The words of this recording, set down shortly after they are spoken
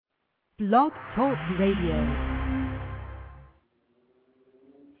Blog Talk Radio.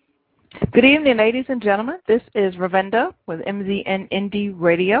 Good evening, ladies and gentlemen. This is Ravinda with MZN Indie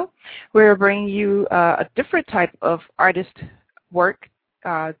Radio. We're bringing you a different type of artist work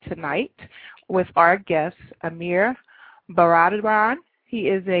tonight with our guest, Amir Baradaran. He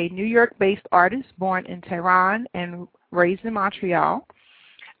is a New York-based artist born in Tehran and raised in Montreal.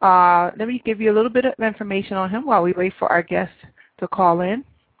 Let me give you a little bit of information on him while we wait for our guest to call in.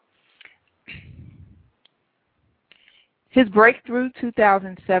 His breakthrough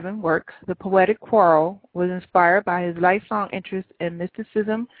 2007 work, The Poetic Quarrel, was inspired by his lifelong interest in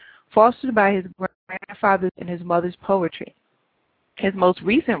mysticism, fostered by his grandfather's and his mother's poetry. His most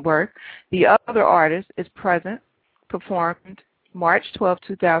recent work, The Other Artist, is present, performed March 12,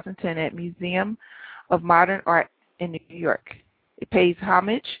 2010 at Museum of Modern Art in New York. It pays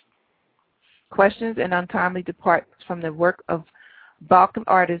homage, questions, and untimely departs from the work of Balkan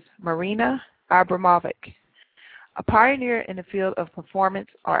artist Marina Abramovic, a pioneer in the field of performance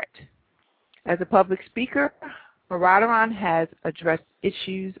art. As a public speaker, Baradaran has addressed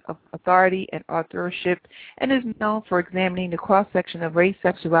issues of authority and authorship and is known for examining the cross-section of race,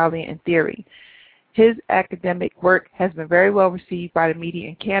 sexuality, and theory. His academic work has been very well received by the media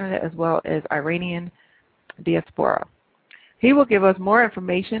in Canada as well as Iranian Diaspora. He will give us more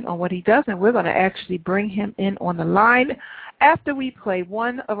information on what he does, and we're going to actually bring him in on the line after we play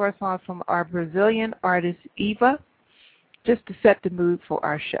one of our songs from our Brazilian artist, Eva, just to set the mood for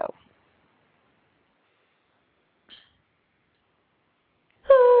our show.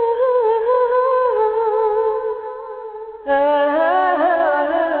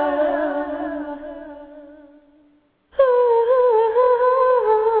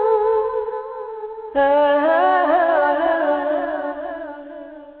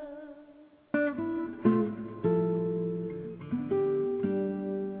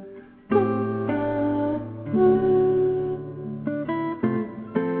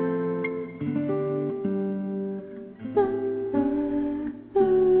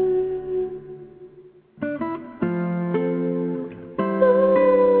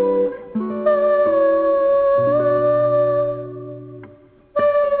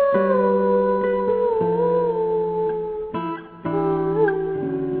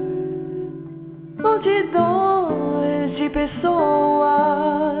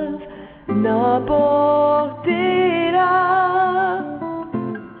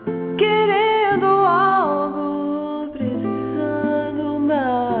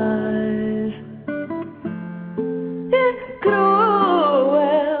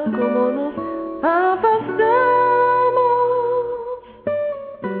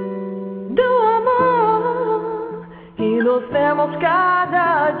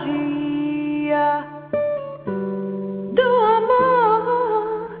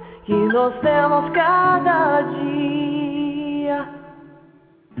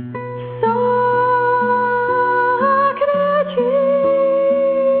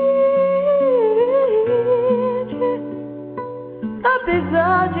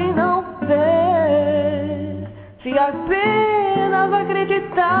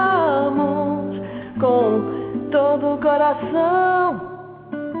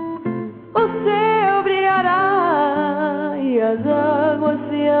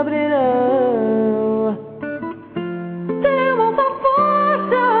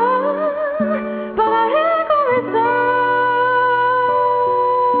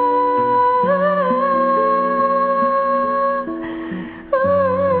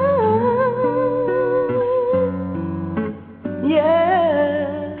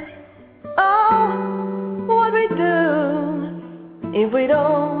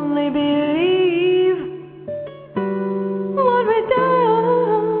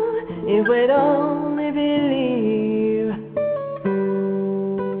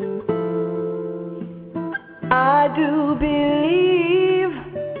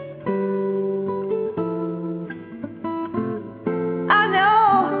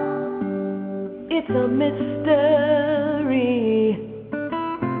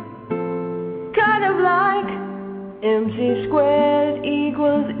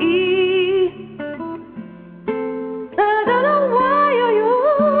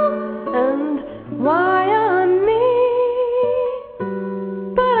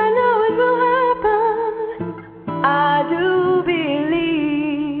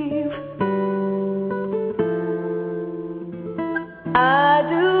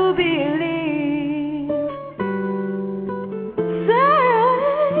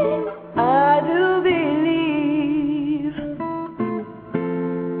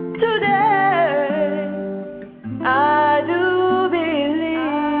 To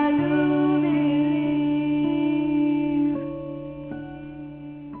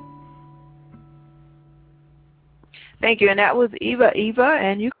Thank you. And that was Eva,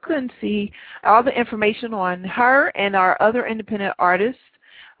 and you can see all the information on her and our other independent artists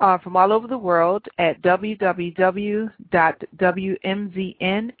from all over the world at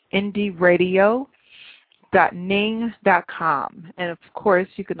www.wmznindieradio.ning.com. And of course,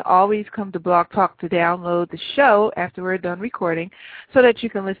 you can always come to Blog Talk to download the show after we're done recording so that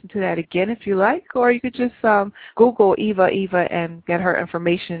you can listen to that again if you like, or you could just Google Eva and get her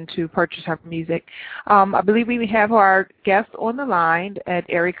information to purchase her music. I believe we have our guest on the line at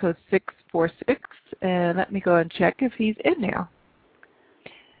area code 646, and let me go and check if he's in now.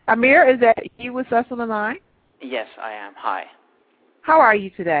 Amir, is that you with us on the line? Yes, I am. Hi. How are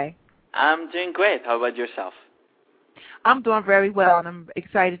you today? I'm doing great. How about yourself? I'm doing very well, and I'm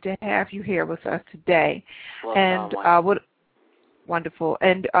excited to have you here with us today. Well, and wonderful.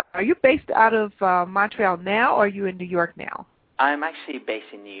 And are you based out of Montreal now, or are you in New York now? I'm actually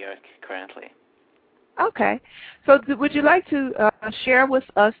based in New York currently. Okay. So would you like to share with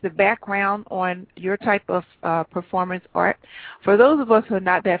us the background on your type of performance art for those of us who are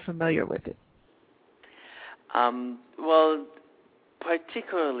not that familiar with it? Well,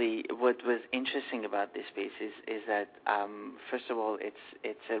 particularly what was interesting about this piece is that, first of all, it's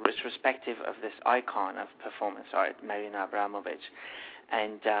a retrospective of this icon of performance art, Marina Abramovic,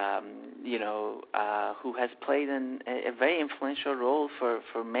 and who has played a very influential role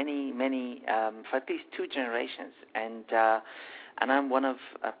for many, for at least two generations, and I'm one of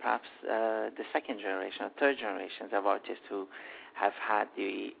perhaps the second generation or third generations of artists who have had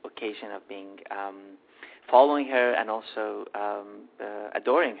the occasion of being following her and also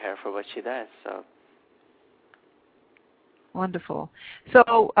adoring her for what she does. So wonderful.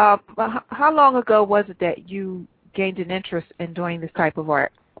 So how long ago was it that you gained an interest in doing this type of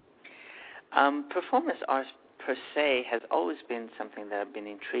art? Performance art per se has always been something that I've been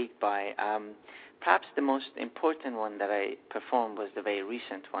intrigued by. Perhaps the most important one that I performed was the very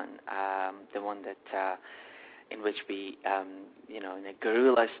recent one, the one that in which we, in a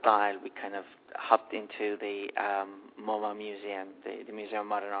guerrilla style, we kind of hopped into the MoMA Museum, the Museum of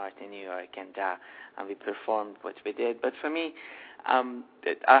Modern Art in New York, and we performed what we did. But for me,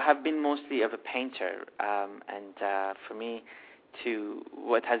 I have been mostly of a painter, and for me,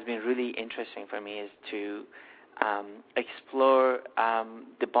 what has been really interesting for me is to explore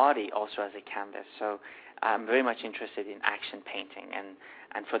the body also as a canvas. So I'm very much interested in action painting, and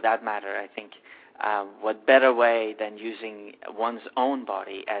for that matter, I think what better way than using one's own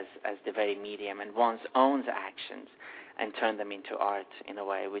body as the very medium and one's own actions and turn them into art in a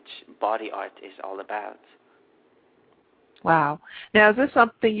way, which body art is all about. Wow. Now, is this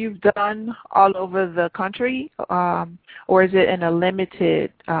something you've done all over the country, or is it in a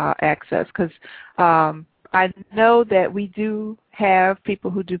limited access? Because I know that we do have people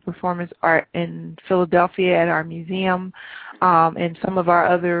who do performance art in Philadelphia at our museum and some of our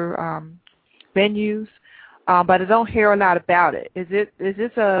other venues, but I don't hear a lot about it. Is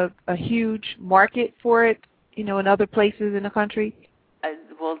this a huge market for it, in other places in the country?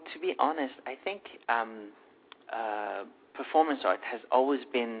 Well, to be honest, I think performance art has always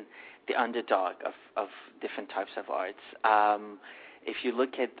been the underdog of different types of arts. If you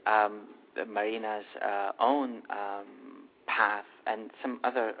look at Marina's own path and some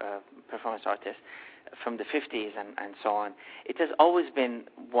other performance artists from the 50s and so on, it has always been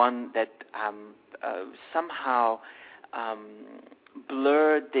one that somehow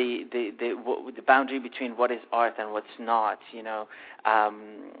blurred the boundary between what is art and what's not, and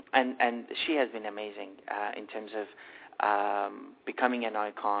she has been amazing in terms of becoming an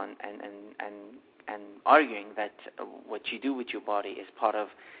icon and arguing that what you do with your body is part of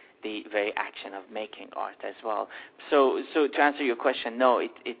the very action of making art as well. So to answer your question, no,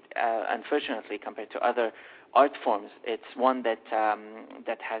 it unfortunately, compared to other art forms, it's one that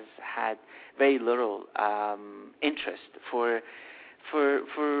has had very little interest for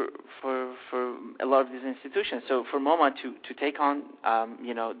a lot of these institutions. So for MoMA to take on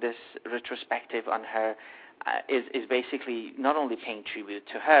this retrospective on her is basically not only paying tribute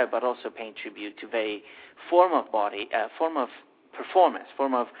to her, but also paying tribute to very form of body, form of performance,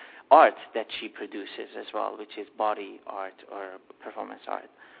 form of art that she produces as well, which is body art or performance art.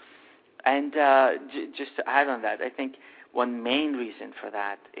 And just to add on that, I think one main reason for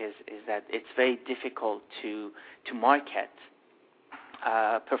that is that it's very difficult to market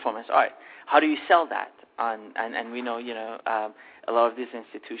performance art. How do you sell that? And we know, a lot of these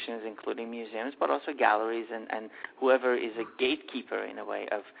institutions, including museums, but also galleries and whoever is a gatekeeper in a way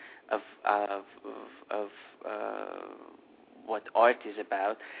of what art is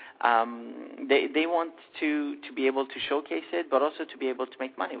about. They want to be able to showcase it, but also to be able to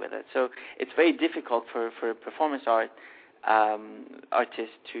make money with it. So it's very difficult for performance art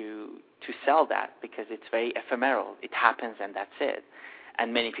artists to sell that, because it's very ephemeral. It happens and that's it.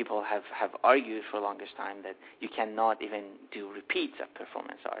 And many people have argued for the longest time that you cannot even do repeats of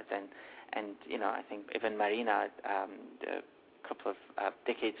performance art. And you know, I think even Marina, a couple of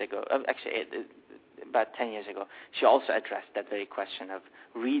decades ago, actually about 10 years ago, she also addressed that very question of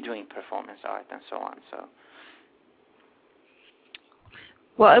redoing performance art and so on. So,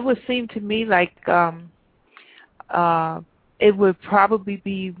 well, it would seem to me like it would probably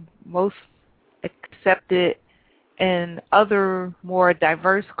be most accepted in other more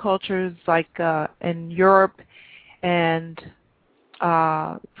diverse cultures, like in Europe and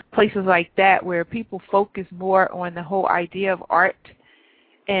places like that, where people focus more on the whole idea of art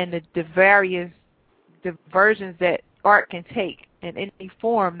and the various diversions that art can take in any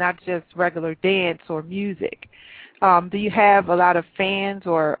form, not just regular dance or music. Do you have a lot of fans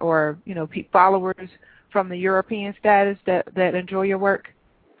or you know, followers from the European status that enjoy your work?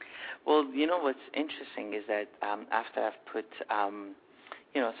 Well, you know, what's interesting is that after I've put,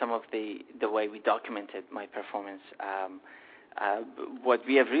 you know, some of the way we documented my performance, what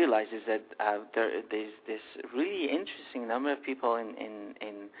we have realized is that there's this really interesting number of people in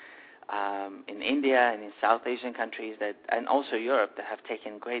India and in South Asian countries and also Europe, that have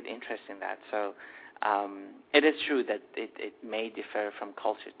taken great interest in that. So it is true that it may differ from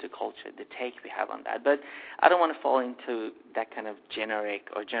culture to culture, the take we have on that. But I don't want to fall into that kind of generic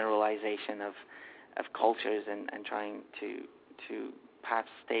or generalization of cultures and trying to perhaps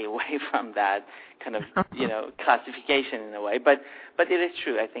stay away from that kind of, you know, classification in a way. But it is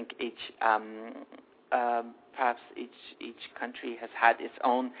true. I think perhaps each country has had its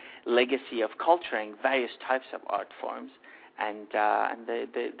own legacy of culturing various types of art forms. And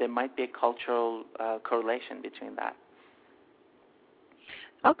there might be a cultural correlation between that.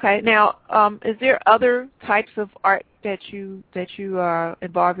 Okay. Now, is there other types of art that you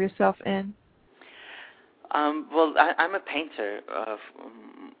involve yourself in? Well, I'm a painter.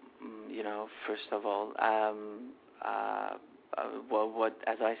 You know, first of all, well,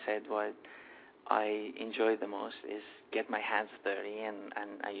 as I said, what I enjoy the most is get my hands dirty, and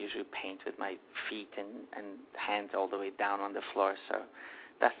I usually paint with my feet and hands all the way down on the floor. So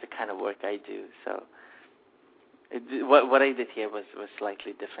that's the kind of work I do. So what I did here was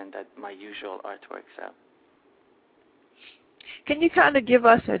slightly different than my usual artwork. So can you kind of give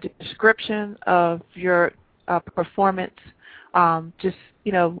us a description of your performance? Just,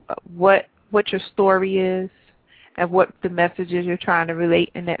 you know, what your story is and what the messages you're trying to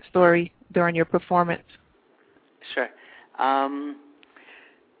relate in that story during your performance. Sure.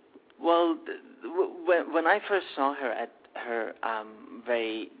 Well, when I first saw her at her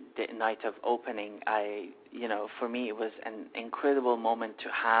very night of opening, for me it was an incredible moment to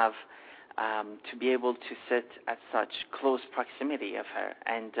have, to be able to sit at such close proximity of her,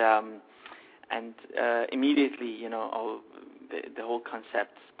 and immediately, the whole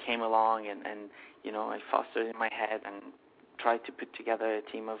concept came along, and I fostered it in my head and tried to put together a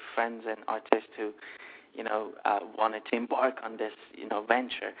team of friends and artists who wanted to embark on this,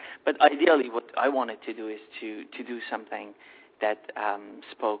 venture. But ideally, what I wanted to do is to do something that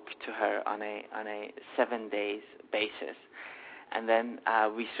spoke to her on a 7 days basis. And then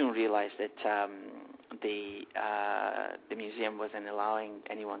we soon realized that the museum wasn't allowing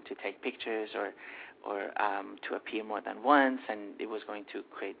anyone to take pictures or to appear more than once, and it was going to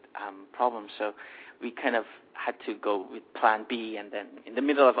create problems. So we kind of had to go with Plan B, and then in the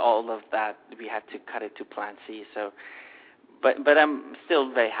middle of all of that, we had to cut it to Plan C. So, but I'm still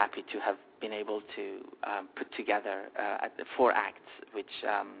very happy to have been able to put together the 4 acts, which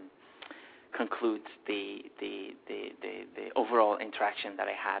concludes the overall interaction that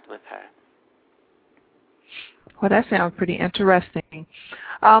I had with her. Well, that sounds pretty interesting.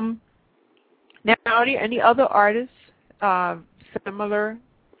 Now, are there any other artists similar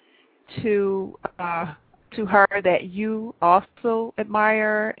to her that you also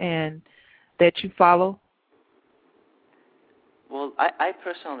admire and that you follow? Well, I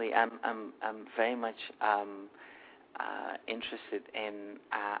personally am very much interested in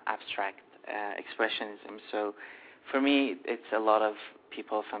abstract expressionism. So for me, it's a lot of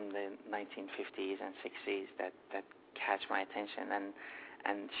people from the 1950s and 60s that catch my attention,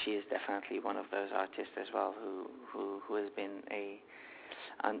 and she is definitely one of those artists as well who has been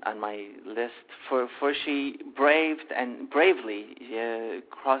on my list, for she bravely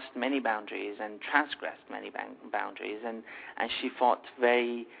crossed many boundaries and transgressed many boundaries, and she fought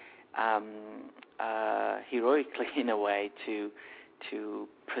very heroically in a way to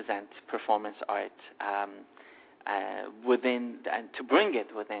present performance art within and to bring it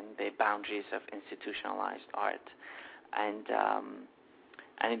within the boundaries of institutionalized art, and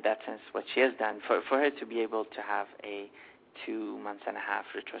in that sense, what she has done for her to be able to have a 2 months and a half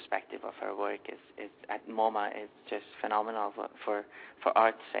retrospective of her work is at MoMA is just phenomenal for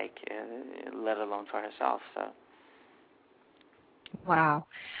art's sake, let alone for herself. So. Wow.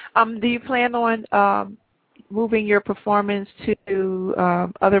 Do you plan on moving your performance to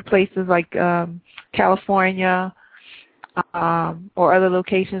other places like California or other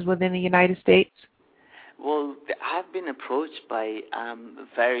locations within the United States? Well, I've been approached by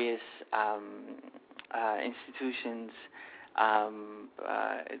various institutions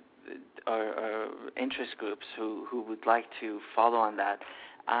or interest groups who would like to follow on that.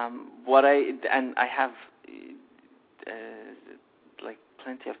 I have like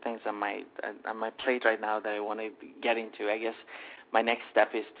plenty of things on my plate right now that I want to get into. I guess my next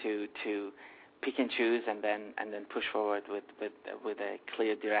step is to pick and choose and then push forward with a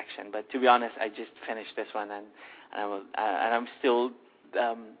clear direction. But to be honest, I just finished this one and I'm still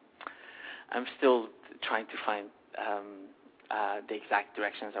trying to find the exact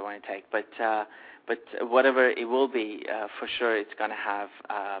directions I want to take. But whatever it will be, for sure, it's going to have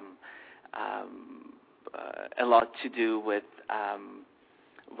a lot to do with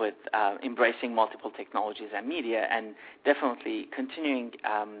embracing multiple technologies and media, and definitely continuing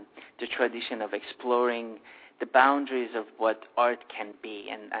the tradition of exploring the boundaries of what art can be,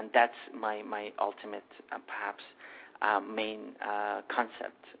 and that's my ultimate, perhaps, main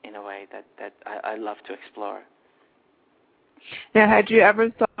concept in a way that I love to explore. Now, had you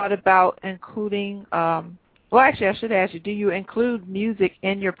ever thought about including, well, actually, I should ask you, do you include music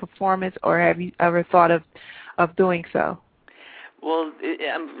in your performance, or have you ever thought of doing so? Well,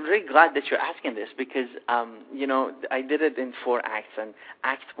 I'm very glad that you're asking this because, I did it in 4 acts, and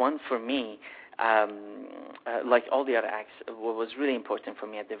Act 1 for me, like all the other acts, what was really important for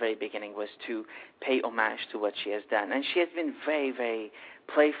me at the very beginning was to pay homage to what she has done. And she has been very, very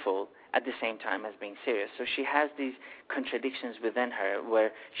playful at the same time as being serious. So she has these contradictions within her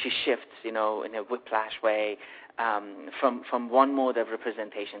where she shifts, in a whiplash way, from one mode of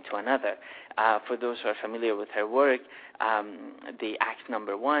representation to another. For those who are familiar with her work, the act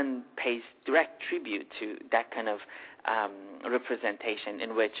number 1 pays direct tribute to that kind of representation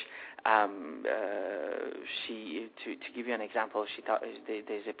in which she, to give you an example, she thought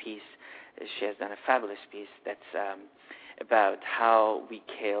there's a piece, she has done a fabulous piece that's about how we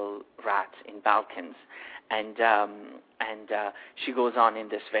kill rats in Balkans. And she goes on in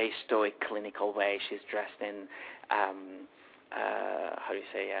this very stoic, clinical way. She's dressed in,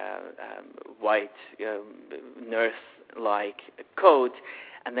 white, nurse-like coat,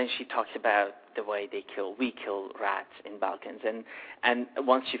 and then she talks about the way we kill rats in Balkans. And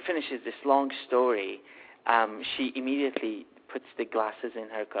once she finishes this long story, she immediately puts the glasses in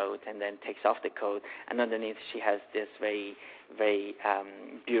her coat and then takes off the coat, and underneath she has this very, very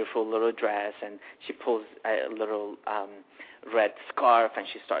beautiful little dress, and she pulls a little red scarf and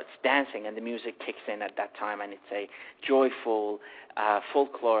she starts dancing, and the music kicks in at that time, and it's a joyful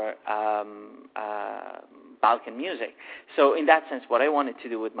folklore Balkan music. So in that sense, what I wanted to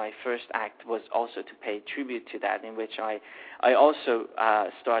do with my first act was also to pay tribute to that, in which I also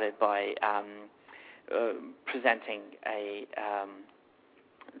started by presenting a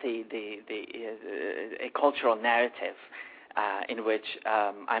cultural narrative in which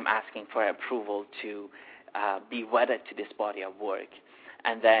I'm asking for approval to be wedded to this body of work.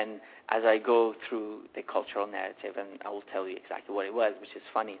 And then as I go through the cultural narrative, and I will tell you exactly what it was, which is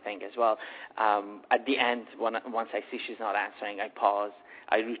a funny thing as well, at the end, once I see she's not answering, I pause,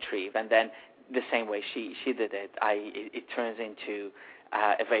 I retrieve, and then the same way she did it, it turns into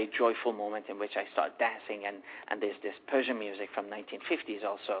a very joyful moment in which I start dancing, and there's this Persian music from 1950s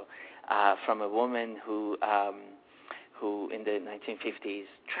also, from a woman who in the 1950s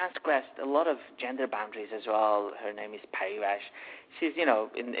transgressed a lot of gender boundaries as well. Her name is Parivash. She's, in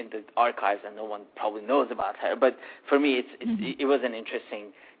the archives, and no one probably knows about her. But for me, it was an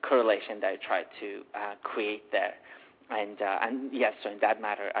interesting correlation that I tried to create there. And yes, so in that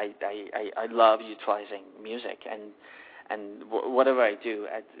matter, I love utilizing music, and whatever I do,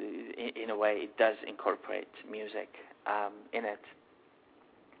 in a way, it does incorporate music in it.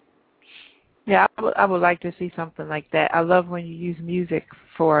 Yeah, I would like to see something like that. I love when you use music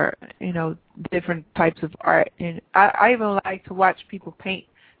for, different types of art. And I even like to watch people paint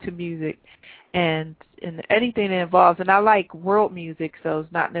to music and anything that involves. And I like world music, so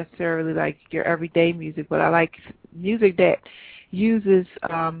it's not necessarily like your everyday music, but I like music that uses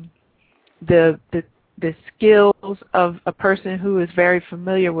the skills of a person who is very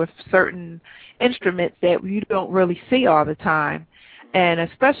familiar with certain instruments that you don't really see all the time, and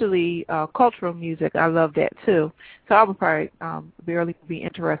especially cultural music. I love that too. So I would probably really be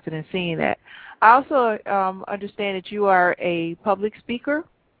interested in seeing that. I also understand that you are a public speaker.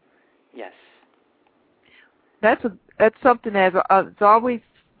 Yes. That's something that's always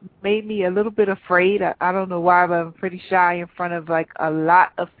made me a little bit afraid. I don't know why, but I'm pretty shy in front of like a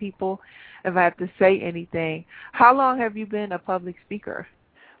lot of people if I have to say anything. How long have you been a public speaker?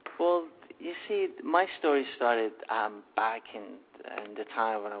 Well, you see, my story started back in the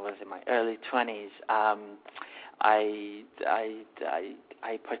time when I was in my early 20s.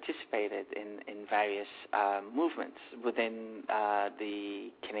 I participated in various movements within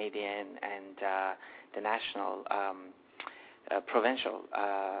the Canadian and the national provincial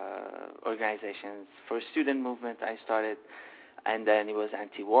organizations. For a student movement, I started, and then it was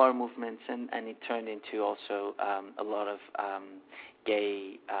anti-war movements, and it turned into also a lot of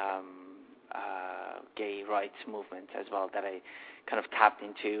gay rights movement as well that I kind of tapped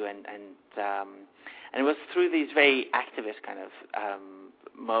into, and it was through these very activist kind of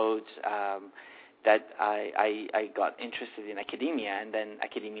modes that I got interested in academia, and then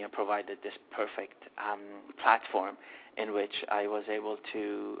academia provided this perfect platform in which I was able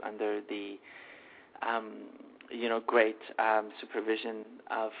to, under the great supervision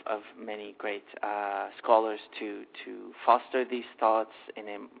of many great scholars, to foster these thoughts in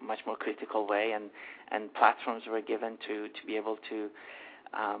a much more critical way, and platforms were given to be able to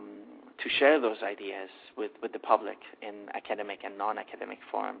share those ideas with the public in academic and non-academic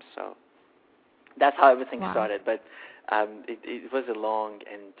forums. So that's how everything started. But it was a long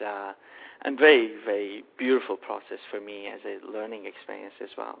and very, very beautiful process for me as a learning experience as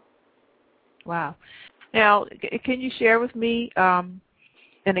well. Wow. Now, can you share with me an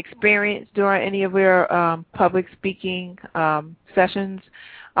experience during any of your public speaking sessions?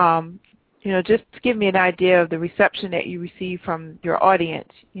 Just to give me an idea of the reception that you received from your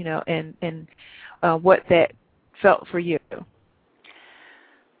audience, and what that felt for you.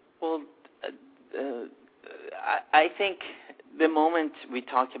 Well, I think the moment we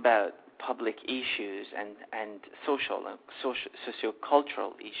talk about public issues and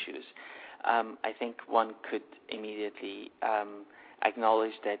socio-cultural issues, I think one could immediately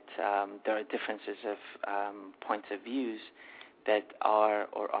acknowledge that there are differences of points of views that are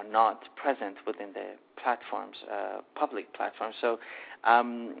or are not present within the platforms, public platforms. So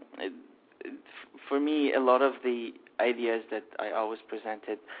for me, a lot of the ideas that I always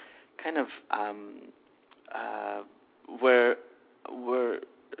presented kind of were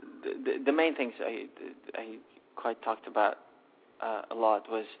the main things I quite talked about a lot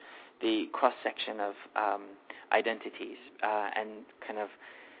was the cross-section of identities and kind of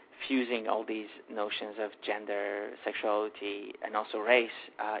fusing all these notions of gender, sexuality, and also race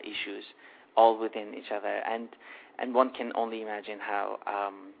issues all within each other. And one can only imagine how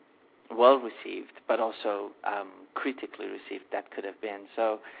well-received, but also critically received that could have been.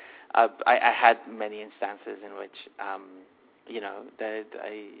 So I had many instances in which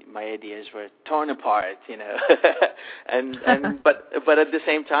my ideas were torn apart, but at the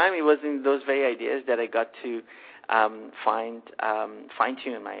same time, it was in those very ideas that I got to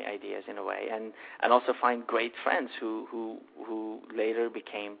fine-tune my ideas in a way, and also find great friends who later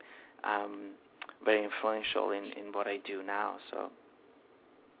became very influential in what I do now. So.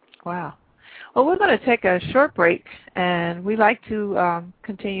 Wow. Well, we're going to take a short break, and we like to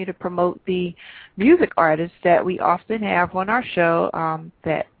continue to promote the music artists that we often have on our show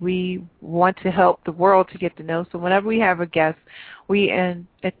that we want to help the world to get to know. So whenever we have a guest, we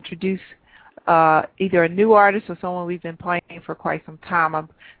introduce either a new artist or someone we've been playing for quite some time. I'm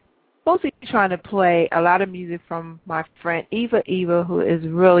mostly trying to play a lot of music from my friend Eva, who is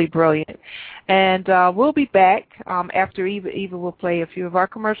really brilliant. And we'll be back after Eva. Eva will play a few of our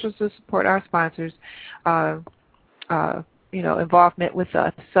commercials to support our sponsors' involvement with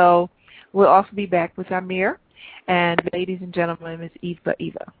us. So we'll also be back with Amir. And ladies and gentlemen, Ms. Eva.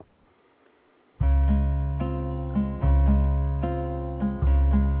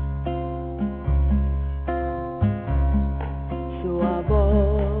 Sua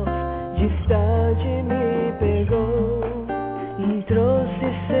voz distante me pegou e trouxe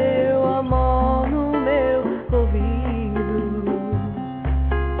seu amor no meu ouvido.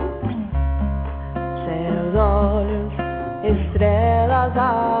 Seus olhos, estrelas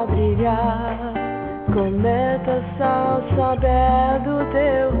a brilhar, cometas ao saber do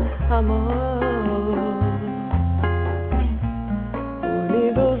teu amor.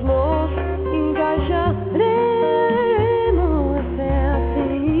 Unidos nos encaixaremos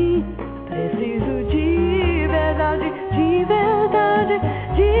assim,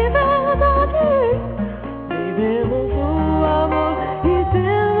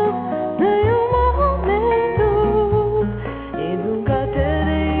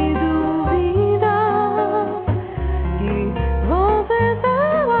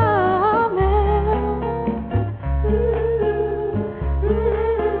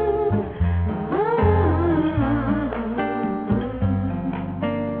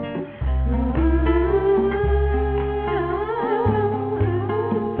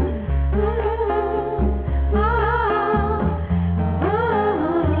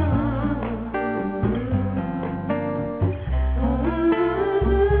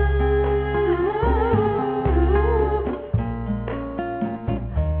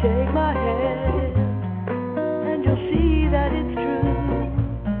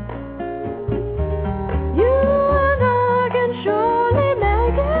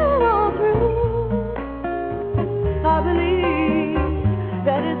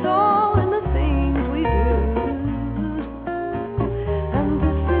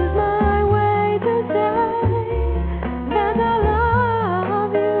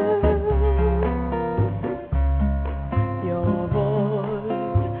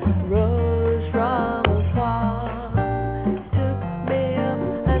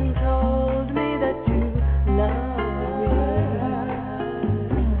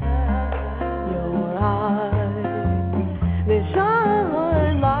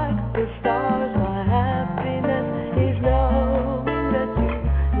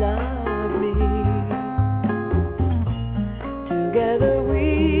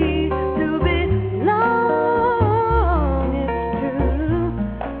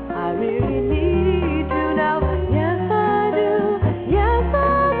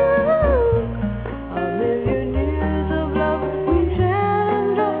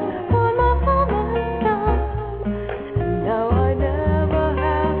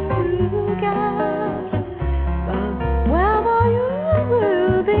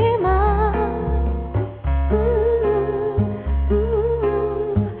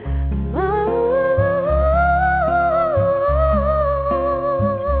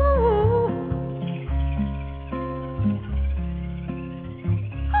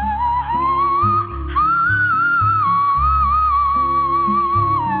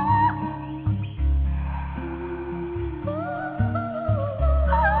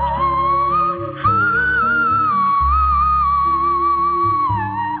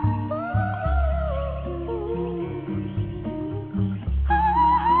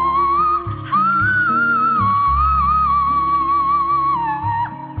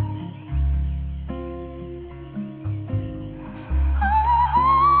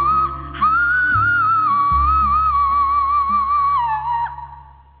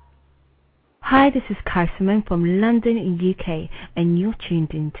 this is Kaisaman from London, UK, and you're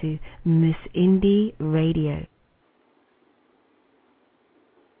tuned into Miss Indie Radio.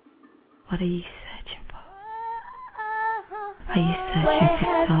 What are you searching for? Are you searching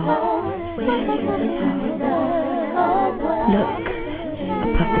for soul? Look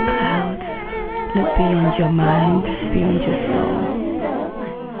above the clouds. Look beyond your mind, beyond your soul.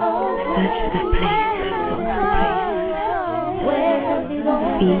 Search for that place, that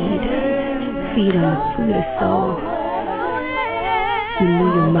soulful place. Feed on the food of soul. Renew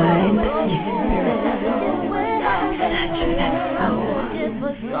your mind, your spirit. Search for that soul.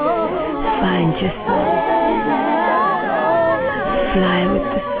 Find your soul. Fly with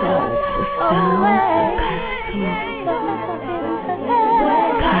the soulful sounds of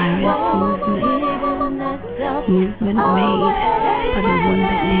Kairos movement made by the one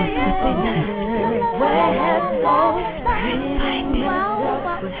that lives within her spirit. Spirit finding.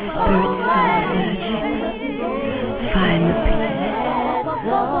 Spirit searching. Find the peace of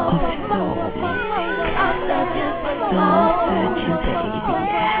soul music. Soul searching, baby.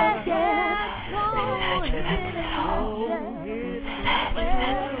 Search for that soul. Search for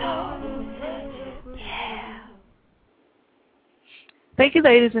that soul. Yeah. Thank you,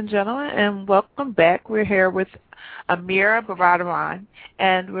 ladies and gentlemen, and welcome back. We're here with Amir Baradaran,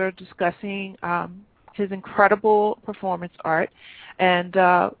 and we're discussing his incredible performance art. And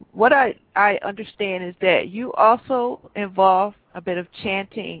what I understand is that you also involve a bit of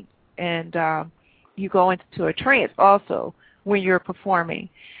chanting, and you go into a trance also when you're performing.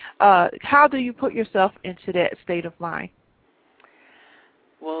 How do you put yourself into that state of mind?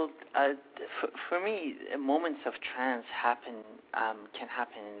 Well, for me, moments of trance can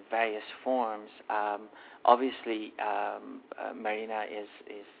happen in various forms. Obviously, Marina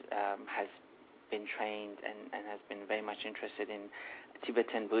has been trained and has been very much interested in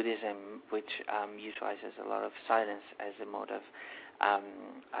Tibetan Buddhism, which utilizes a lot of silence as a mode of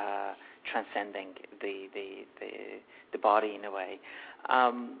transcending the body in a way.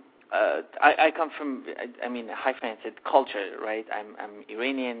 I come from, a hyphenated culture, right? I'm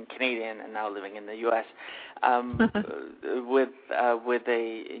Iranian, Canadian, and now living in the U.S. With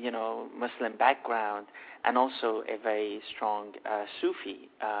a Muslim background, and also a very strong Sufi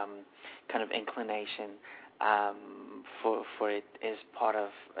kind of inclination for it is part of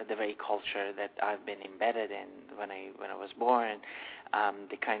the very culture that I've been embedded in when I was born.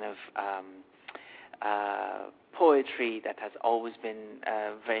 The kind of poetry that has always been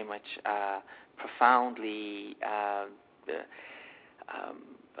very much profoundly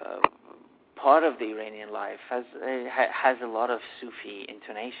part of the Iranian life has a lot of Sufi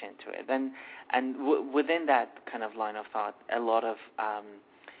intonation to it, and within that kind of line of thought, a lot of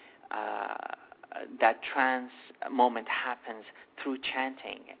that trance moment happens through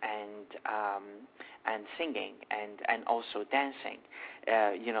chanting and singing and also dancing.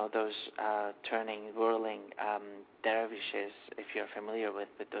 Those turning, whirling dervishes, if you're familiar with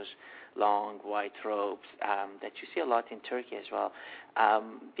those long white robes that you see a lot in Turkey as well.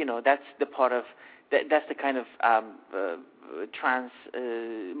 That's the part of that's the kind of trance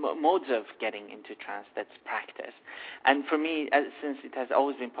modes of getting into trance that's practiced. And for me, since it has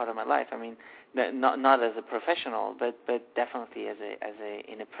always been part of my life, not as a professional, but definitely as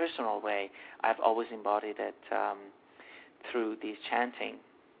a in a personal way, I've always embodied it through these chanting.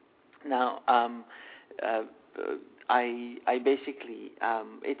 Now, I basically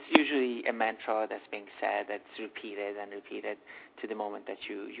it's usually a mantra that's being said, that's repeated and repeated to the moment that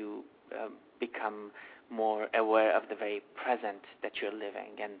you become more aware of the very present that you're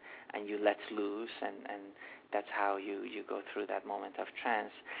living, and you let loose, and that's how you go through that moment of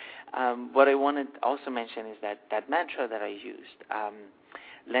trance. What I want to also mention is that mantra that I used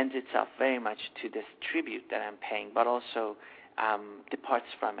lends itself very much to this tribute that I'm paying, but also departs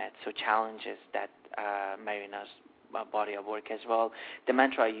from it, so challenges that Marina's body of work as well. The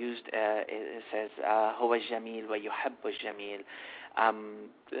mantra I used it says "Huwa Jamil wa yuhibbu Jamil."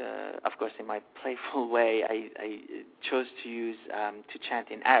 Of course, in my playful way, I chose to use to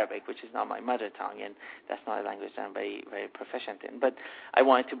chant in Arabic, which is not my mother tongue, and that's not a language that I'm very, very proficient in. But I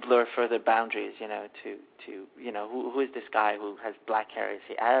wanted to blur further boundaries, who is this guy who has black hair? Is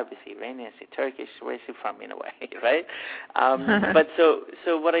he Arab? Is he Iranian? Is he Turkish? Where is he from, in a way, right? But so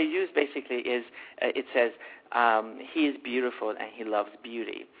what I use basically is it says he is beautiful and he loves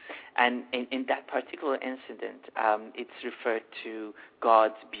beauty. And in that particular incident, it's referred to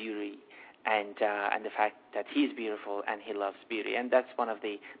God's beauty and the fact that He's beautiful and He loves beauty. And that's one of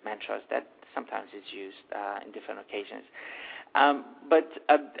the mantras that sometimes is used in different occasions. But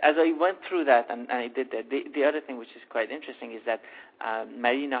as I went through that and I did that, the other thing which is quite interesting is that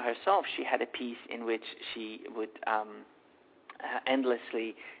Marina herself, she had a piece in which she would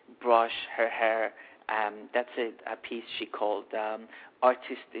endlessly brush her hair. That's a piece she called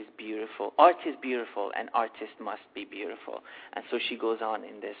Artist is Beautiful. Art is beautiful and artist must be beautiful. And so she goes on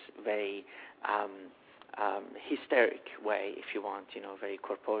in this very hysteric way, if you want, very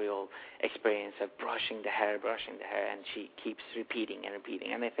corporeal experience of brushing the hair, and she keeps repeating and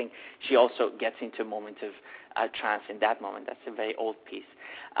repeating. And I think she also gets into a moment of trance in that moment. That's a very old piece.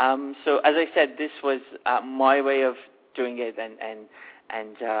 So as I said, this was my way of doing it, and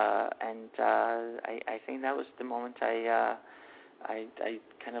I think that was the moment I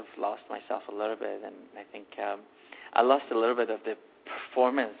kind of lost myself a little bit, and I think I lost a little bit of the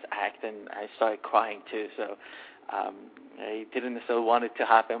performance act, and I started crying too. So I didn't necessarily want it to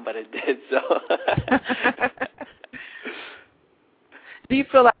happen, but it did. So. Do you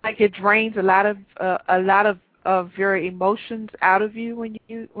feel like it drains a lot of your emotions out of you when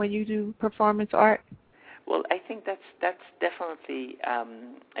you do performance art? Well, I think that's definitely a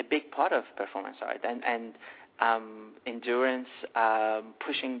big part of performance art, and endurance,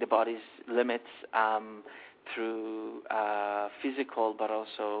 pushing the body's limits through physical, but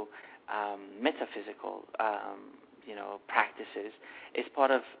also metaphysical, practices is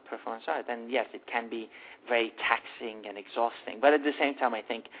part of performance art. And yes, it can be very taxing and exhausting, but at the same time, I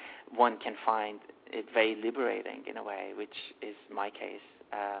think one can find it very liberating in a way, which is my case.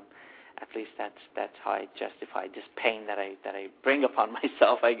 At least that's how I justify this pain that I bring upon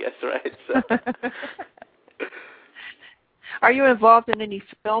myself, I guess, right? So. Are you involved in any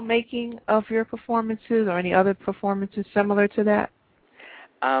filmmaking of your performances or any other performances similar to that?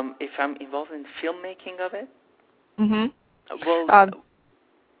 If I'm involved in filmmaking of it? Mm-hmm. Well,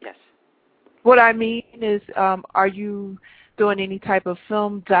 yes. What I mean is, are you doing any type of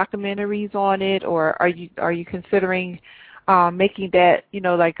film documentaries on it, or are you considering making that,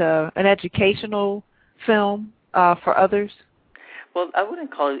 like an educational film for others? Well, I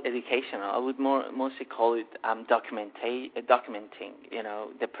wouldn't call it educational. I would mostly call it documenting,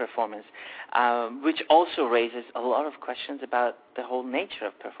 the performance, which also raises a lot of questions about the whole nature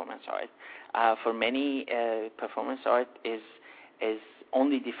of performance art. For many, performance art is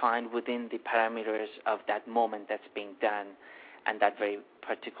only defined within the parameters of that moment that's being done, and that very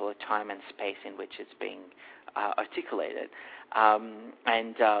particular time and space in which it's being articulated.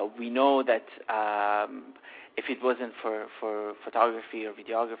 And we know that if it wasn't for photography or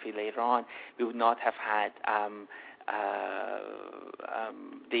videography later on, we would not have had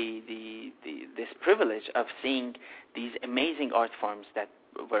this privilege of seeing these amazing art forms that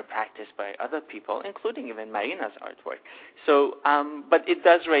were practiced by other people, including even Marina's artwork. So, but it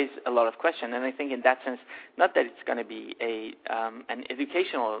does raise a lot of questions, and I think in that sense, not that it's going to be an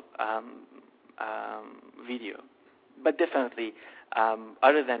educational video, but definitely,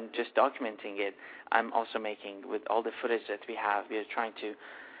 other than just documenting it, I'm also making, with all the footage that we have, we are trying to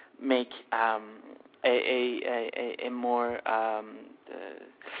make a more,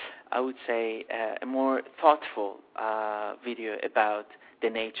 I would say, a more thoughtful video about the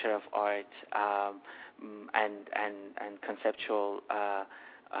nature of art and conceptual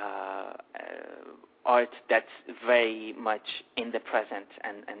art that's very much in the present,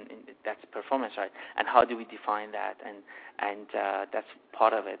 and that's performance art. And how do we define that? And that's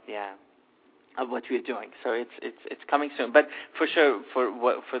part of it, yeah, of what we're doing. So it's coming soon. But for sure,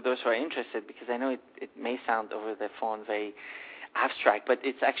 for those who are interested, because I know it may sound over the phone very abstract, but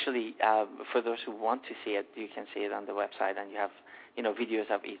it's actually for those who want to see it, you can see it on the website, and you have videos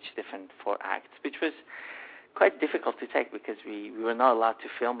of each different 4 acts, which was quite difficult to take because we were not allowed to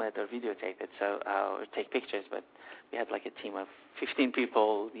film it or videotape it, so or take pictures. But we had like a team of 15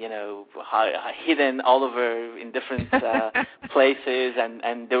 people, hidden all over in different places,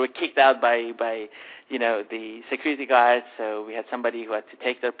 and they were kicked out by the security guards. So we had somebody who had to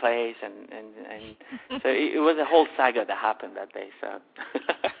take their place, and so it was a whole saga that happened that day. So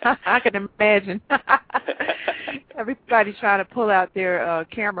I can imagine. Everybody's trying to pull out their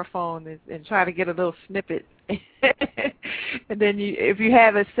camera phone and try to get a little snippet. And then if you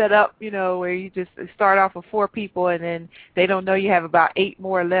have it set up, where you just start off with 4 people, and then they don't know you have about 8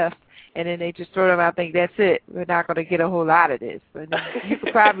 more left, and then they just throw them out, think that's it. We're not going to get a whole lot of this. But then you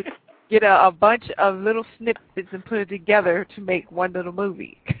could probably get a bunch of little snippets and put it together to make one little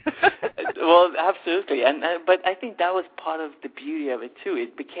movie. Well, absolutely, but I think that was part of the beauty of it too.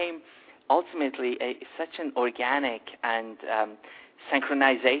 It became ultimately such an organic and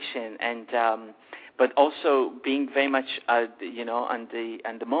synchronization, and but also being very much, you know, in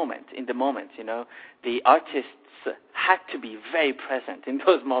the moment. You know, the artists had to be very present in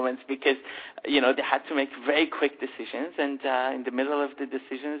those moments because, you know, they had to make very quick decisions, and in the middle of the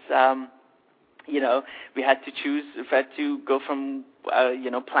decisions, you know, we had to go from, you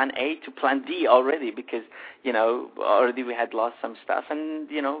know, plan A to plan D already because, you know, already we had lost some stuff. And,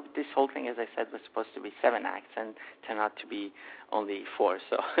 you know, this whole thing, as I said, was supposed to be 7 acts and turned out to be only 4.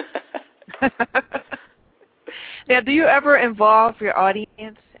 So. Now, do you ever involve your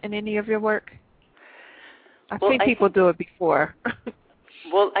audience in any of your work? I've seen people do it before.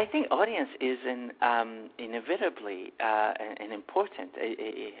 Well, I think audience is inevitably an important,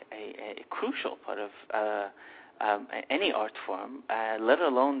 a crucial part of any art form, let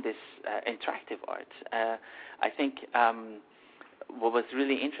alone this interactive art. I think what was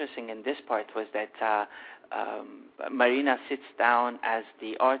really interesting in this part was that Marina sits down as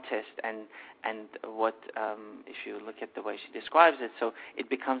the artist, and what if you look at the way she describes it, so it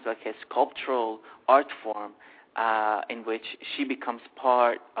becomes like a sculptural art form in which she becomes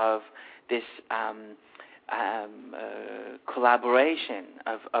part of this collaboration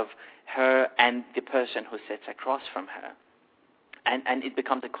of her and the person who sits across from her. And it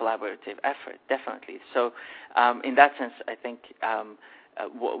becomes a collaborative effort, definitely. So in that sense, I think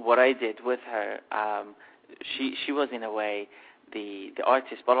what I did with her, she was in a way the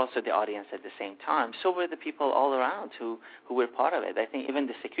artist, but also the audience at the same time. So were the people all around who were part of it. I think even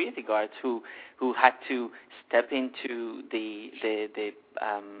the security guards who had to step into the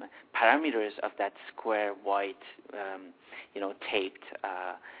parameters of that square white, you know, taped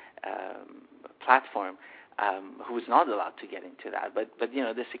platform. Who was not allowed to get into that, but you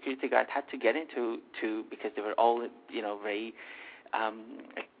know, the security guard had to get into because they were all, you know, very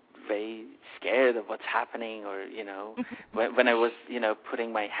scared of what's happening, or, you know, when I was, you know,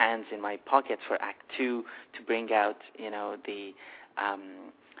 putting my hands in my pocket for Act 2 to bring out, you know, the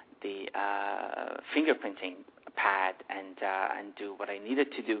fingerprinting pad and do what I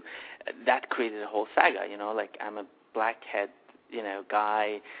needed to do, that created a whole saga, you know, like I'm a blackhead, you know,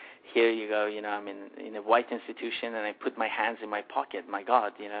 guy. Here you go, you know, I'm in a white institution and I put my hands in my pocket. My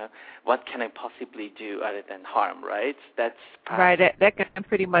God, you know, what can I possibly do other than harm, right? That's right. That can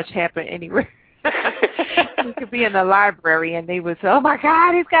pretty much happen anywhere. You could be in the library and they would say, "Oh my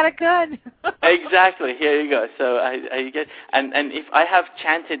God, he's got a gun." Exactly. Here you go. So I get, and if I have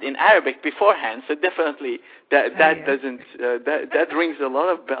chanted in Arabic beforehand, so definitely that doesn't that rings a lot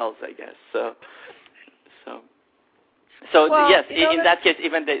of bells, I guess. So well, yes, in that case,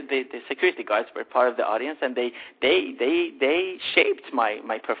 even the security guards were part of the audience, and they shaped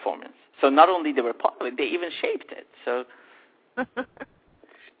my performance. So not only they were part of it, they even shaped it. So.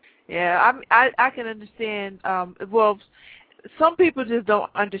 Yeah, I can understand. Well, some people just don't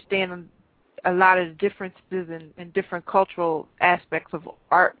understand a lot of the differences in different cultural aspects of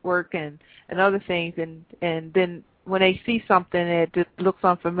artwork and other things, and then when they see something that just looks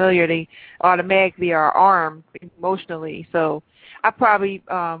unfamiliar, they automatically are armed emotionally. So I probably,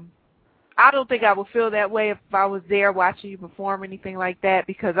 I don't think I would feel that way if I was there watching you perform or anything like that,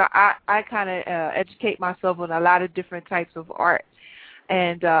 because I kind of educate myself on a lot of different types of art.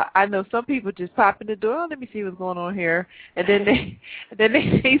 And I know some people just pop in the door, oh, let me see what's going on here, and then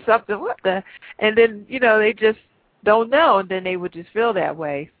they see something, and then, you know, they just don't know, and then they would just feel that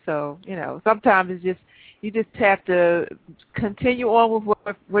way. So, you know, sometimes it's just, you just have to continue on with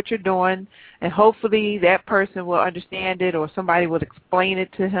what you're doing, and hopefully that person will understand it, or somebody will explain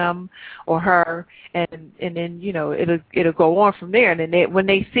it to him or her, and then, you know, it'll go on from there. And then when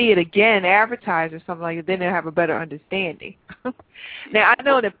they see it again advertised or something like that, then they'll have a better understanding. Now, I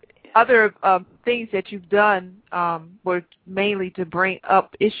know that other things that you've done were mainly to bring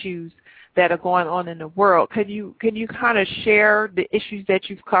up issues that are going on in the world. Can you kind of share the issues that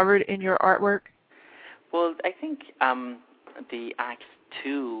you've covered in your artwork? Well, I think the Act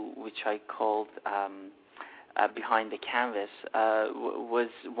 2, which I called Behind the Canvas, was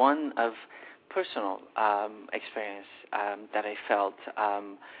one of personal experience that I felt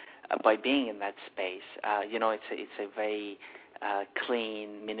by being in that space. You know, it's a very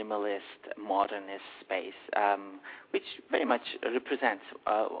clean, minimalist, modernist space, which very much represents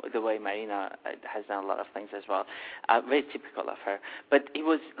the way Marina has done a lot of things as well. Very typical of her. But it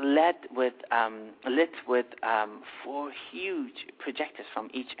was lit with 4 huge projectors from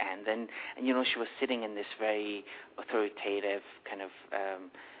each end, and you know, she was sitting in this very authoritative kind of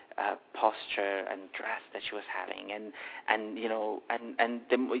posture and dress that she was having, and you know, and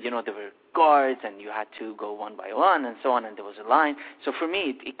you know, there were guards, and you had to go one by one, and so on, and there was a line. So for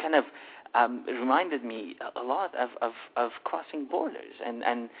me, it kind of reminded me a lot of crossing borders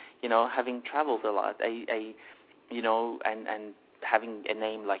and having traveled a lot. I and having a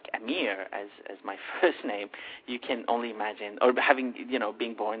name like Amir as my first name, you can only imagine, or having,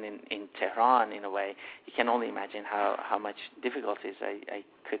 being born in Tehran in a way, you can only imagine how much difficulties I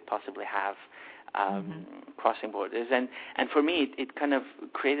could possibly have crossing borders. And for me, it kind of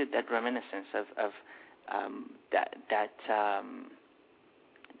created that reminiscence of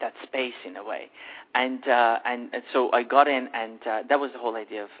that space in a way. And so I got in, and that was the whole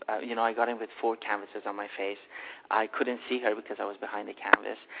idea of, I got in with 4 canvases on my face. I couldn't see her because I was behind the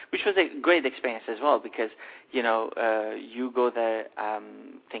canvas, which was a great experience as well because, you go there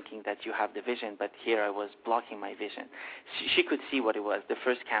thinking that you have the vision, but here I was blocking my vision. She could see what it was. The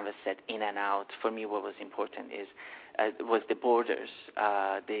first canvas said in and out. For me, what was important was the borders,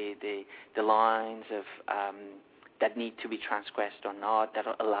 the lines of that need to be transgressed or not, that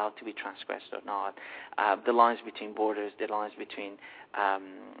are allowed to be transgressed or not, the lines between borders, the lines between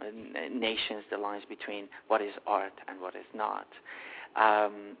nations, the lines between what is art and what is not.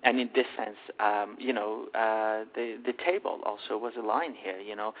 And in this sense, the table also was a line here.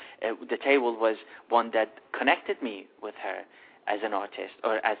 The table was one that connected me with her as an artist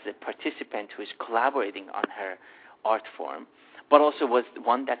or as a participant who is collaborating on her art form, but also was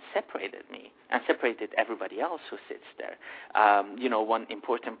one that separated me and separated everybody else who sits there. One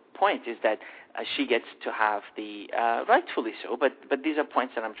important point is that she gets to have the, rightfully so, but these are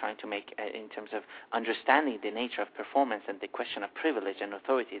points that I'm trying to make in terms of understanding the nature of performance and the question of privilege and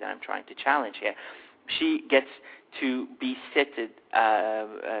authority that I'm trying to challenge here. She gets to be sitting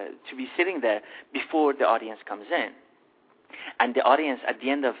there before the audience comes in. And the audience, at the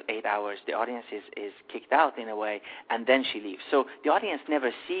end of 8 hours, the audience is kicked out in a way, and then she leaves. So the audience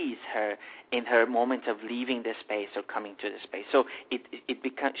never sees her in her moment of leaving the space or coming to the space. So it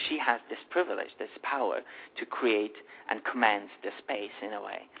becomes, she has this privilege, this power to create and command the space in a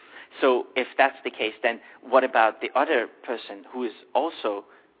way. So if that's the case, then what about the other person who is also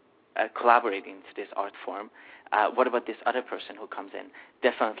collaborating to this art form? What about this other person who comes in?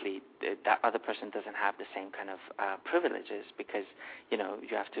 Definitely, that other person doesn't have the same kind of privileges because,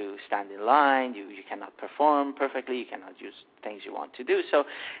 you have to stand in line, you cannot perform perfectly, you cannot use things you want to do. So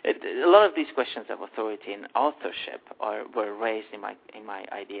a lot of these questions of authority and authorship were raised in my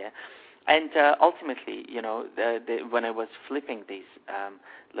idea. And ultimately, when I was flipping these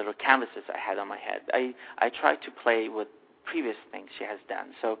little canvases I had on my head, I tried to play with previous things she has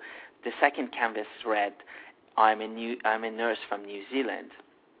done. So the second canvas read, I'm a nurse from New Zealand,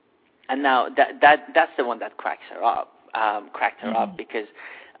 and now that's the one that cracked her up because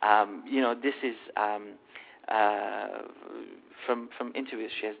this is from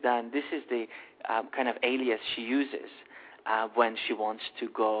interviews she has done. This is the kind of alias she uses when she wants to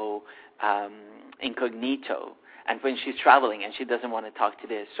go incognito. And when she's traveling and she doesn't want to talk to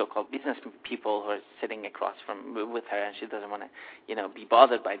the so-called business people who are sitting across with her, and she doesn't want to, be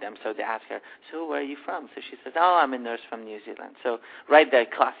bothered by them, so they ask her, so where are you from? So she says, I'm a nurse from New Zealand. So right there,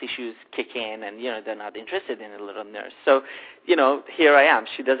 class issues kick in, and, they're not interested in a little nurse. So, here I am.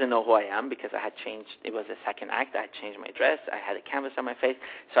 She doesn't know who I am because I had changed. It was a second act. I had changed my dress. I had a canvas on my face.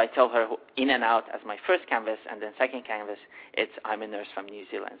 So I tell her in and out as my first canvas, and then second canvas, it's I'm a nurse from New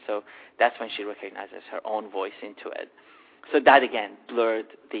Zealand. So that's when she recognizes her own voice into it. So that, again, blurred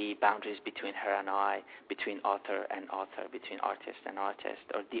the boundaries between her and I, between author and author, between artist and artist,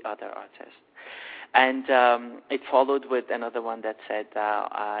 or the other artist. And it followed with another one that said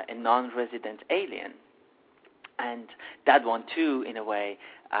a non-resident alien. And that one, too, in a way,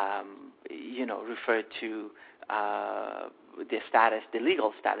 referred to the status, the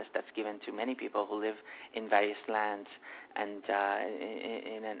legal status that's given to many people who live in various lands and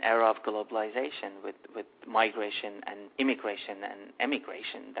in an era of globalization with migration and immigration and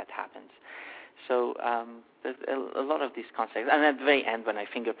emigration that happens. So there's a lot of these concepts. And at the very end, when I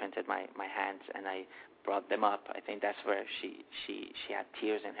fingerprinted my hands and I brought them up, I think that's where she had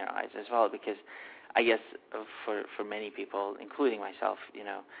tears in her eyes as well, because I guess for many people, including myself,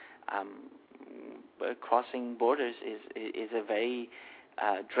 crossing borders is a very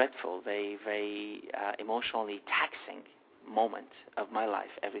dreadful, very, very emotionally taxing moment of my life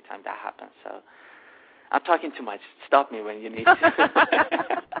every time that happens. So I'm talking too much. Stop me when you need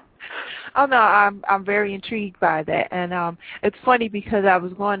to. Oh no, I'm very intrigued by that, and it's funny because I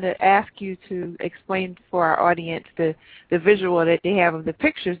was going to ask you to explain for our audience the visual that they have of the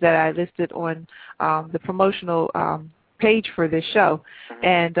pictures that I listed on the promotional page for this show,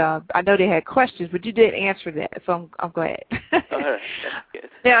 and I know they had questions, but you did answer that, so I'm glad. All right, that's good.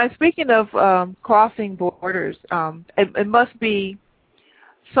 Now, speaking of crossing borders, it must be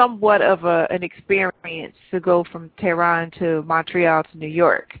somewhat of an experience to go from Tehran to Montreal to New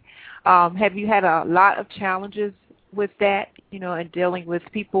York. Have you had a lot of challenges with that, and dealing with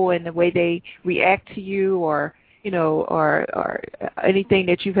people and the way they react to you, or or anything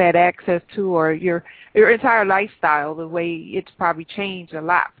that you've had access to, or your entire lifestyle, the way it's probably changed a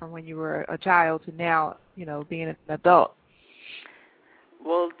lot from when you were a child to now, being an adult?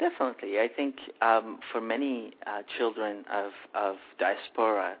 Well, definitely. I think for many children of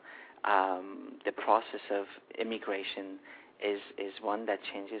diaspora, the process of immigration is one that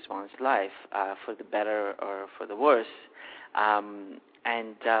changes one's life for the better or for the worse. And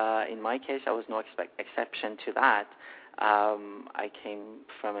in my case, I was no exception to that. I came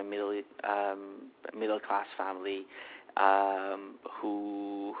from a middle class family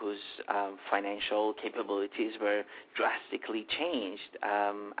whose financial capabilities were drastically changed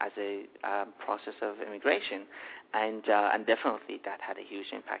as a process of immigration, and definitely that had a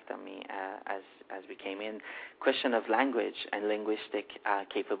huge impact on me as we came in. Question of language and linguistic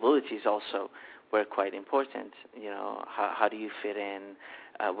capabilities also were quite important. How do you fit in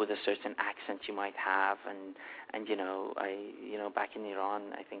with a certain accent you might have, and back in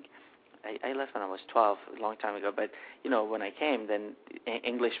Iran, I think I left when I was 12, a long time ago. But when I came, then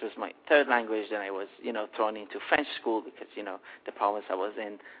English was my third language. Then I was thrown into French school because the province I was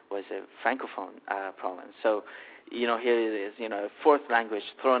in was a francophone province. So here it is, a fourth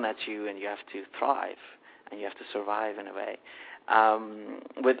language thrown at you, and you have to thrive and you have to survive in a way.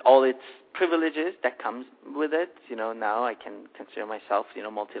 With all its privileges that comes with it, now I can consider myself,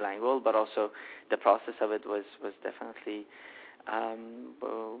 multilingual, but also the process of it was definitely,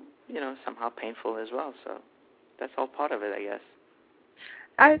 somehow painful as well. So that's all part of it, I guess.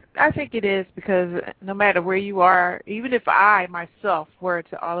 I think it is, because no matter where you are, even if I myself were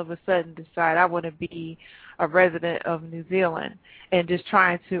to all of a sudden decide I want to be a resident of New Zealand, and just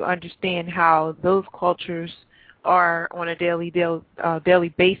trying to understand how those cultures are on a daily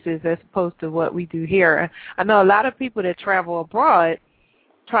basis as opposed to what we do here. I know a lot of people that travel abroad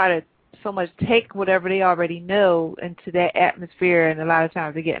try to so much take whatever they already know into that atmosphere, and a lot of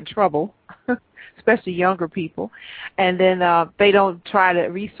times they get in trouble, especially younger people. And then they don't try to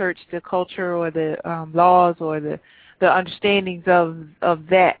research the culture or the laws or the understandings of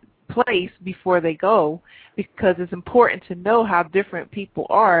that place before they go, because it's important to know how different people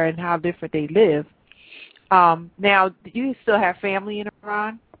are and how different they live. Now, do you still have family in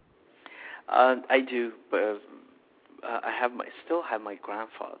Iran? I do, but I still have my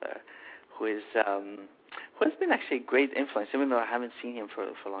grandfather, who has been actually a great influence, even though I haven't seen him for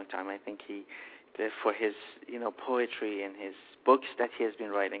a long time. I think for his poetry and his books that he has been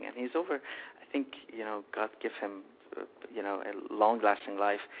writing, and he's over, I think God give him a long-lasting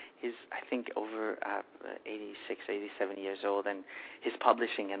life. He's, I think, over 86, 87 years old, and he's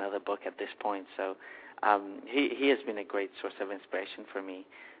publishing another book at this point. So he has been a great source of inspiration for me,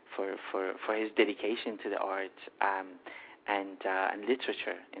 for his dedication to the art and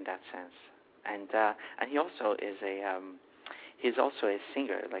literature in that sense. And he also is he's also a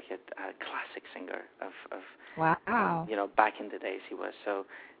singer, like a classic singer of wow. Back in the days he was. So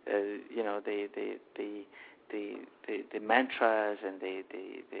the mantras and the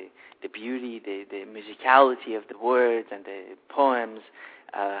beauty, the musicality of the words and the poems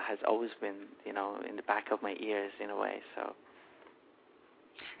has always been in the back of my ears in a way. So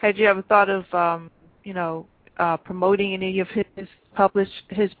had you ever thought of promoting any of his published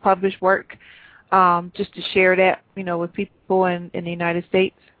work, just to share that with people in the United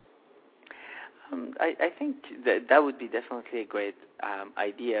States? I think that would be definitely a great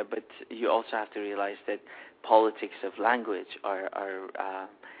idea, but you also have to realize that politics of language are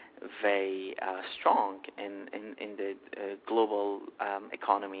very strong in the global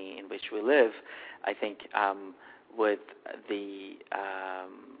economy in which we live. I think with the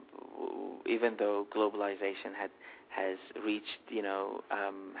even though globalization has reached,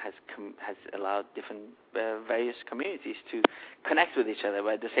 has allowed different various communities to connect with each other,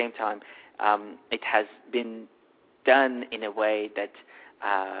 but at the same time, it has been done in a way that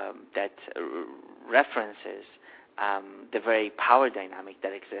references the very power dynamic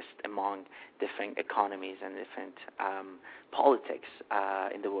that exists among different economies and different politics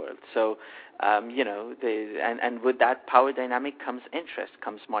in the world. So, and with that power dynamic comes interest,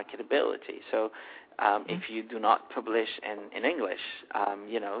 comes marketability. So, if you do not publish in English,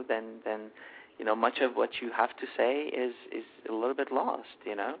 then much of what you have to say is a little bit lost,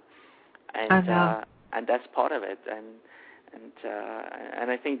 and that's part of it. And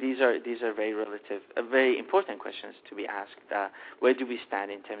I think these are very relative, very important questions to be asked. Where do we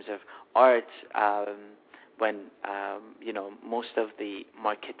stand in terms of art, when most of the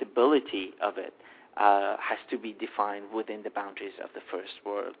marketability of it has to be defined within the boundaries of the first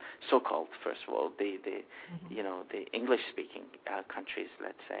world, so-called first world, the English-speaking countries,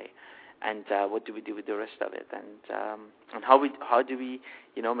 let's say. And what do we do with the rest of it? And how do we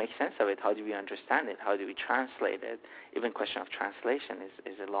make sense of it? How do we understand it? How do we translate it? Even question of translation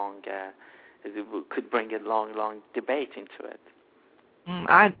is a long could bring a long debate into it.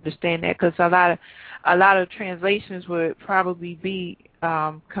 I understand that, because a lot of translations would probably be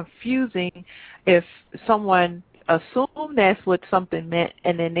confusing if someone assumed that's what something meant,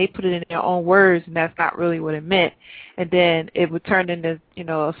 and then they put it in their own words, and that's not really what it meant, and then it would turn into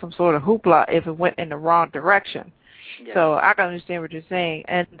some sort of hoopla if it went in the wrong direction. Yeah. So I can understand what you're saying,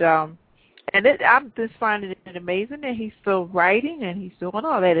 and I'm just finding it amazing that he's still writing and he's doing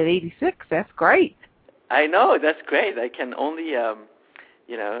all that at 86. That's great. I know, that's great. I can only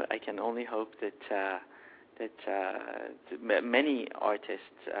I can only hope that many artists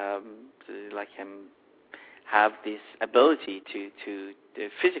like him have this ability to the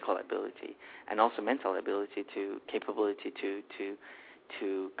physical ability and also mental ability capability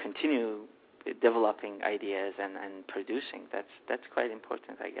to continue developing ideas and producing. That's quite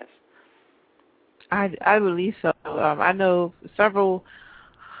important, I guess. I believe so. I know several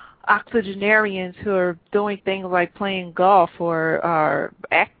octogenarians who are doing things like playing golf or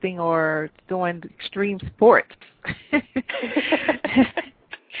acting or doing extreme sports.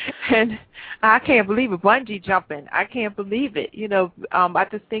 And I can't believe it. Bungee jumping, I can't believe it. I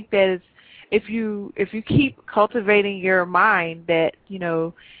just think that if you keep cultivating your mind, that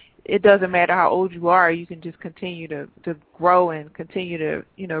it doesn't matter how old you are, you can just continue to grow and continue to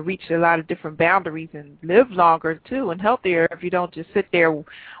reach a lot of different boundaries and live longer too and healthier if you don't just sit there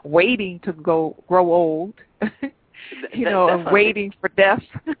waiting to grow old. And waiting for death.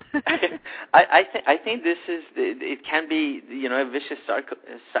 I think this is it can be a vicious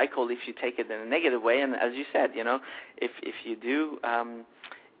cycle if you take it in a negative way. And as you said, if you do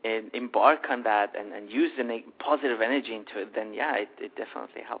embark on that and use the positive energy into it, then yeah, it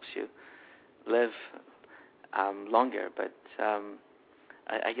definitely helps you live longer. But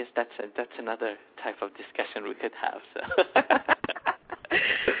I guess that's another type of discussion we could have. So.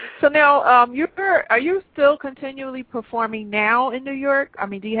 So now, are you still continually performing now in New York? I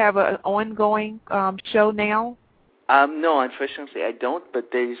mean, do you have an ongoing show now? No, unfortunately, I don't.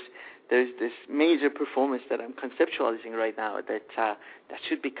 But there's this major performance that I'm conceptualizing right now that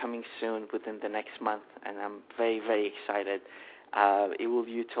should be coming soon within the next month, and I'm very, very excited. It will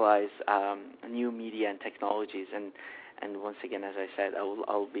utilize new media and technologies, and once again, as I said,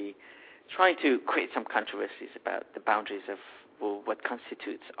 I'll be trying to create some controversies about the boundaries of what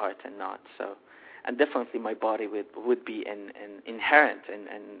constitutes art and not. So, and definitely my body would be an inherent and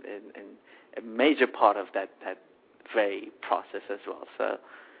a major part of that very process as well.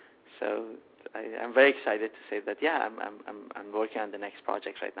 So I'm very excited to say that I'm working on the next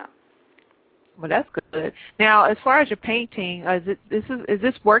project right now. Well, that's good. Now, as far as your painting, is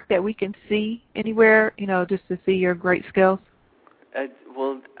this work that we can see anywhere? Just to see your great skills.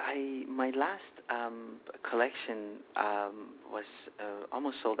 Well, my last collection was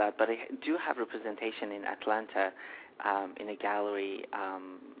almost sold out, but I do have representation in Atlanta, in a gallery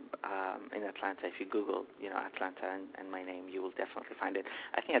in Atlanta. If you Google, Atlanta and my name, you will definitely find it.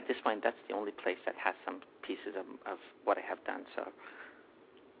 I think at this point that's the only place that has some pieces of what I have done. So.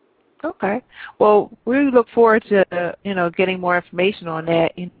 Okay. Well, we look forward to getting more information on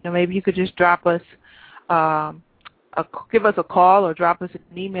that. Maybe you could just drop us. Give us a call or drop us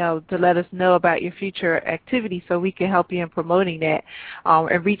an email to let us know about your future activity so we can help you in promoting that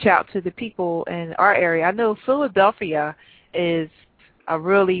and reach out to the people in our area. I know Philadelphia is a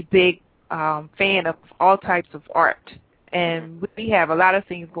really big fan of all types of art, and we have a lot of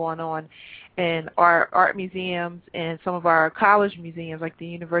things going on in our art museums and some of our college museums, like the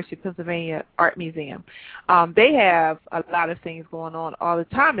University of Pennsylvania Art Museum. They have a lot of things going on all the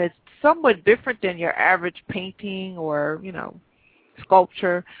time. It's somewhat different than your average painting or,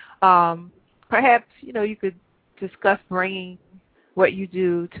 sculpture. Perhaps, you could discuss bringing what you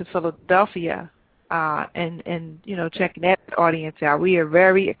do to Philadelphia and checking that audience out. We are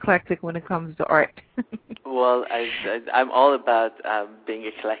very eclectic when it comes to art. Well, I'm all about being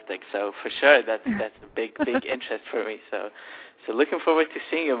eclectic, so for sure that's a big interest for me. So looking forward to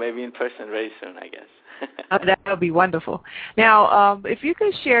seeing you maybe in person very soon, I guess. That would be wonderful. Now, if you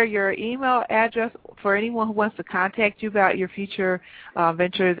could share your email address for anyone who wants to contact you about your future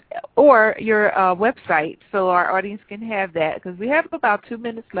ventures or your website, so our audience can have that, because we have about 2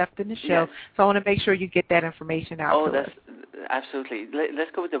 minutes left in the show. Yes. So I want to make sure you get that information out to us. Absolutely.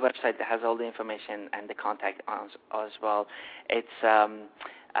 Let's go with the website that has all the information and the contact as well. It's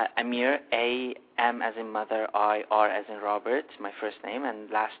Amir, A-M as in mother, I-R as in Robert, my first name, and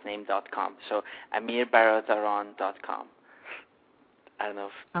last name.com. So AmirBaradaran.com. I don't know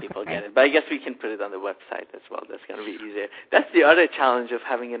if people get it, but I guess we can put it on the website as well. That's going to be easier. That's the other challenge of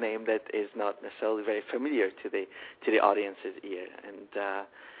having a name that is not necessarily very familiar to the audience's ear,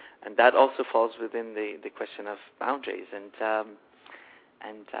 and that also falls within the question of boundaries and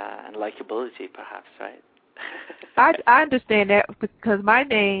likability, perhaps, right? I understand that, because my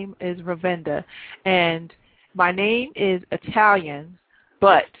name is Ravenda, and my name is Italian.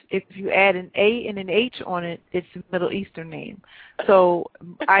 But if you add an A and an H on it, it's a Middle Eastern name. So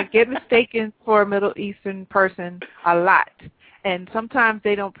I get mistaken for a Middle Eastern person a lot. And sometimes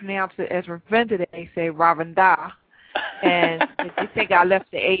they don't pronounce it as Ravenda, they say Ravenda. And they think I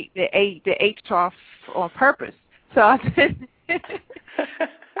left the H off on purpose. So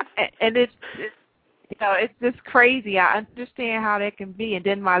and it's it's just crazy. I understand how that can be. And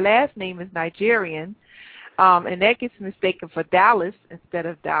then my last name is Nigerian. And that gets mistaken for Dallas instead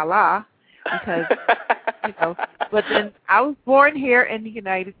of Dalla, because, but then I was born here in the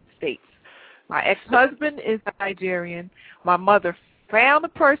United States. My ex-husband is Nigerian. My mother found a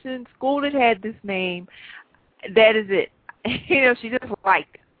person in school that had this name. That is it. She just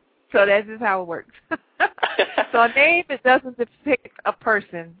liked it. So that's just how it works. So a name, it doesn't depict a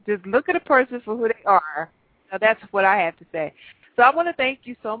person. Just look at a person for who they are. Now, that's what I have to say. So I want to thank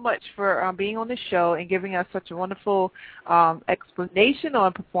you so much for being on the show and giving us such a wonderful explanation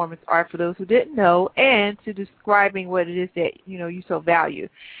on performance art for those who didn't know, and to describing what it is that you so value.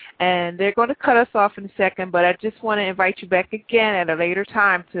 And they're going to cut us off in a second, but I just want to invite you back again at a later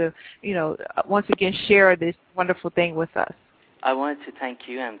time to, once again share this wonderful thing with us. I wanted to thank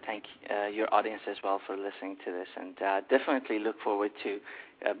you and thank your audience as well for listening to this, and definitely look forward to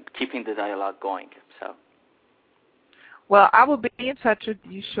keeping the dialogue going. So. Well, I will be in touch with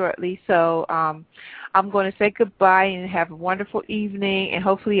you shortly, so I'm going to say goodbye and have a wonderful evening, and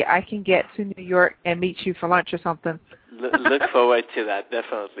hopefully I can get to New York and meet you for lunch or something. Look forward to that,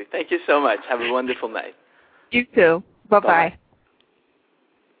 definitely. Thank you so much. Have a wonderful night. You too. Bye-bye.